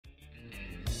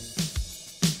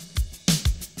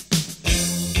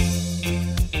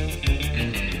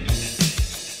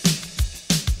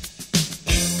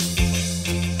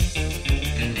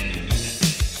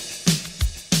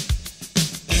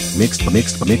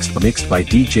mixed by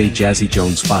DJ Jazzy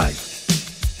Jones5.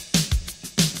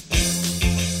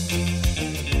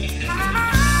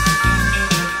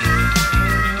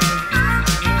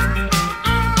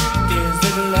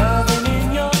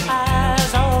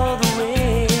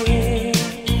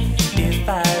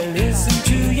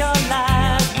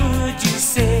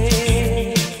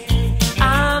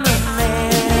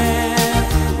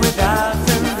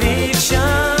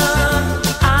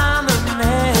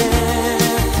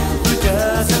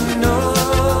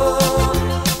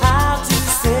 I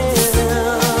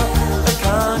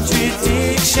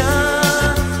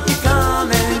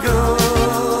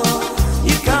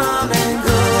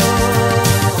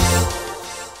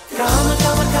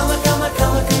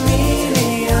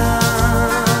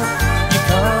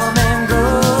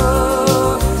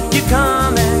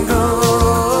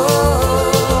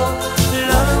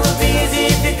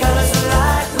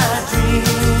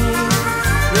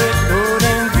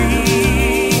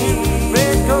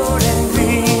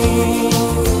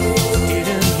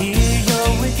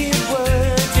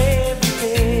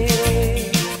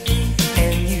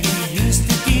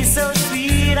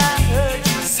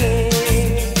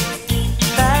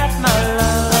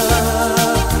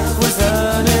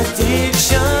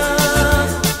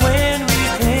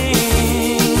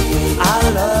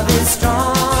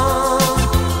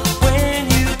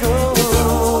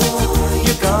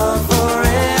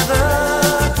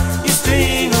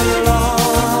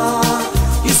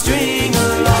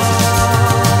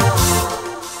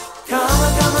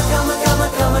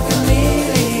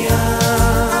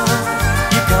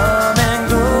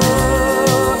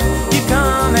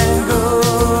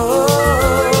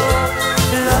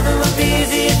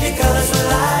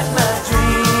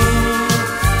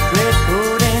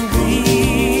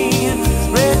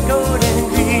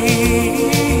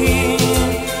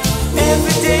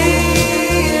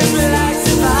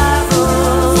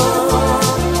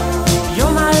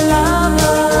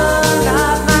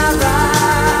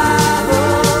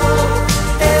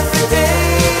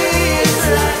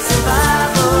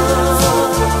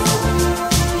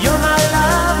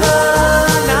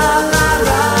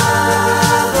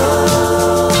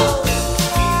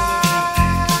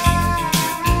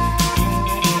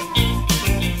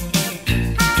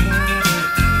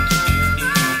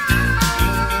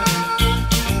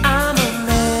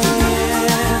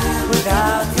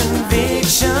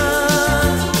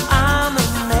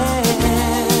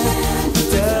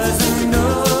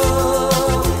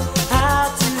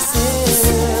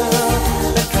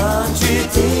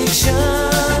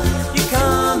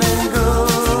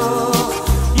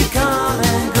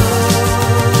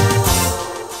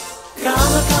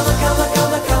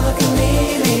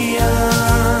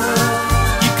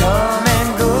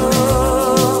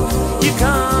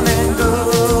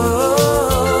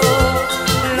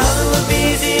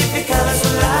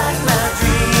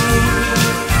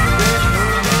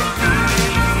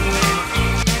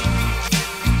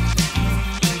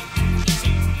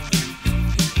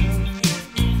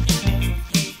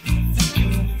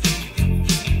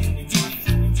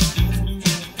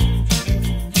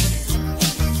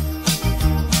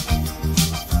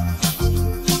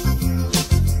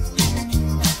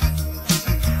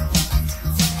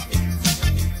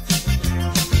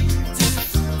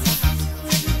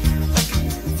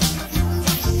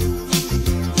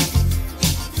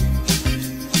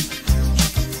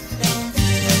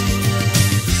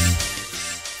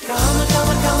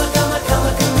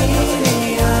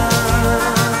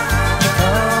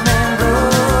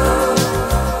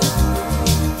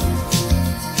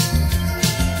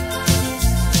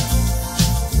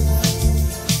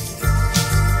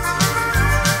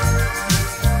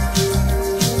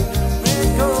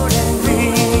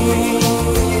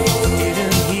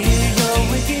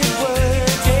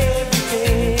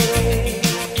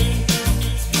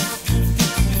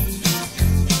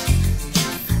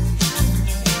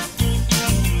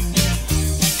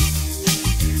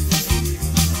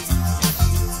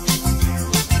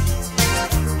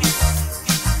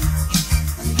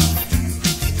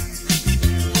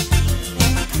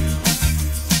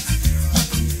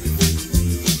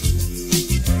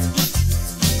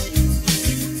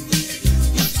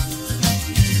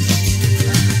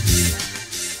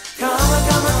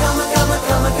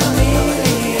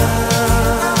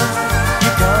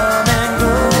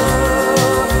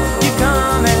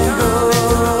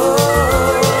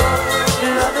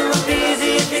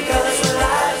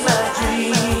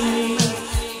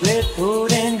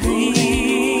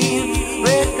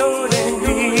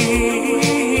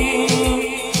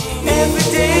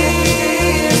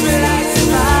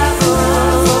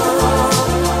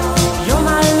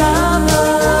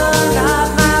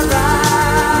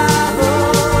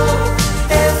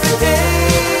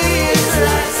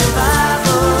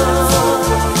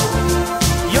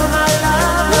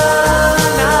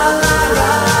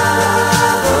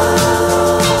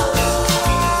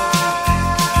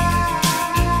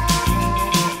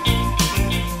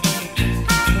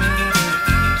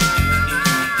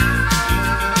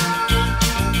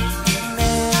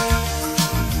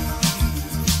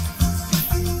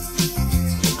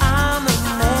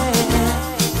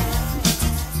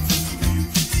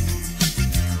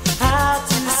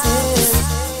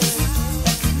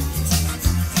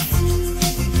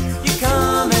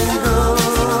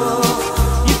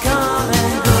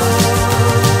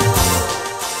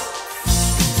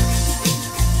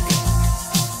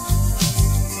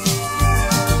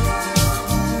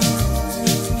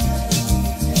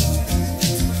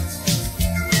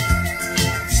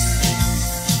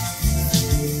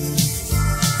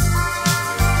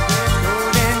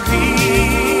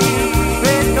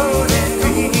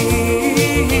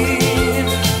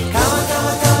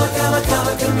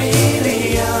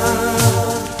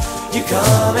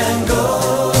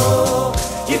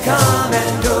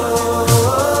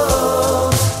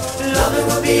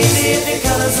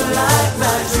colors are like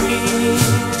my dream.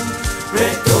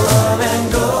 Red, come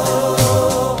and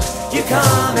go, you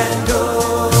come and go.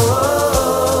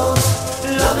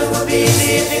 Loving would be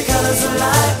easy if your colors are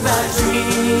like my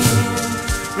dream.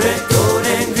 Red, gold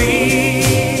and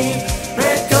green,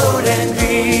 red, gold and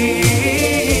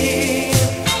green.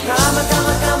 Come a, come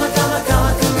a, come a, come a, come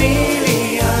a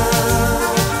chameleon.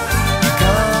 You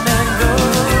come and go.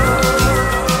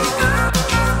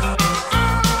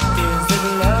 Is it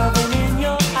loving in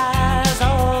your eyes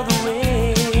all the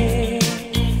way?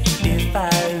 If I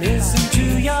listen to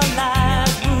your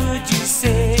lies, would you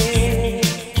say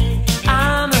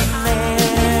I'm a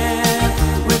man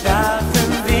without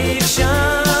conviction?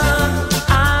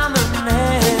 I'm a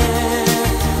man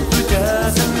who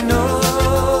doesn't know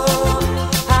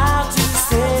how to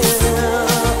sell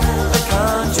a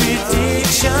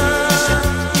contradiction.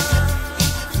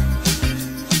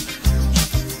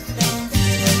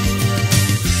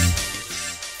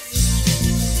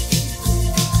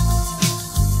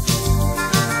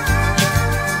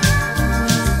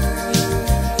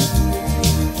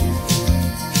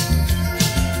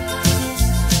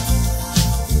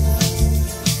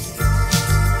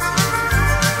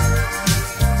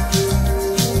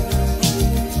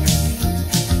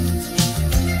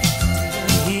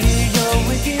 Hear your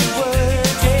wicked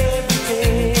words every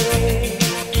day,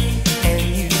 and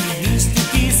you used to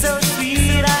be so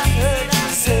sweet, I heard you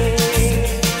say.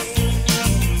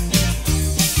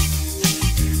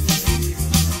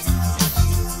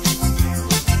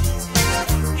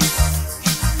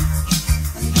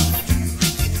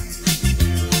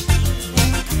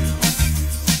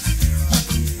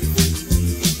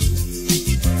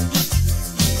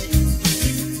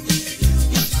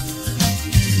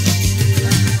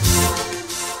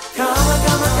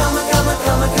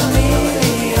 Come a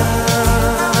chameleon.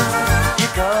 You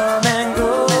come and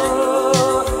go,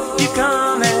 you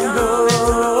come and go.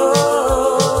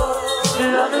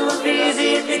 Loving was easy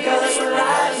if your colors were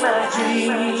like my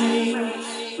dream.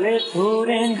 Red, gold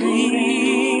and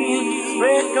green,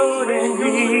 red, gold and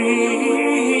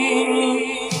green.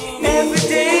 Every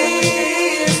day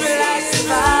is like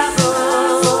survival.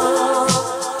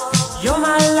 You're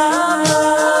my love,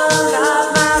 not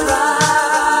my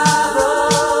rival.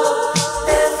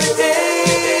 Every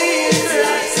day is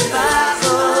like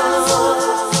survival.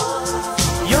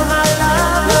 You're my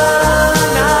love,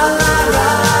 not my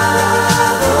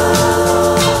rival.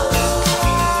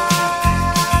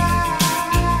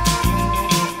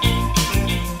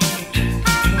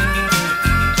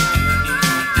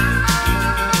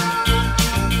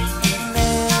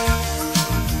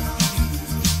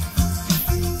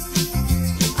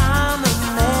 I'm a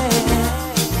man.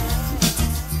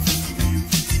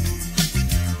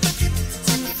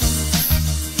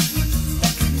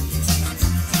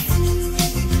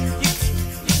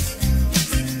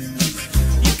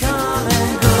 You come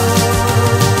and go.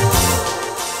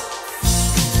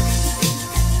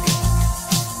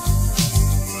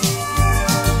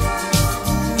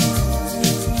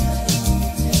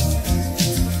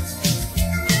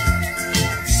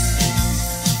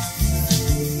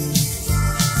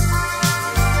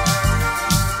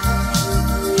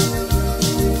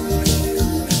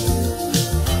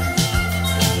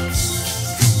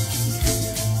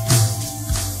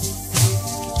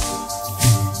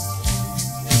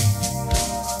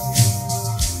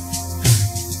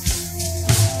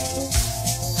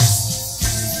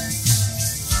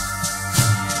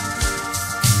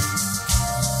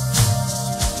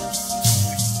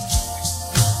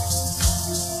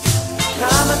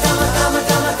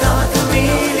 Come a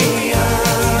chameleon.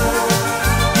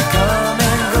 You come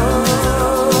and go,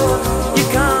 you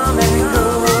come and go.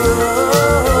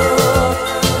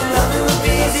 Loving would be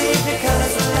easy if your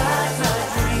colors were like my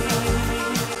dream.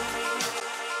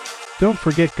 Don't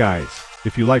forget guys,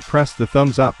 if you like press the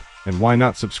thumbs up, and why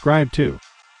not subscribe too.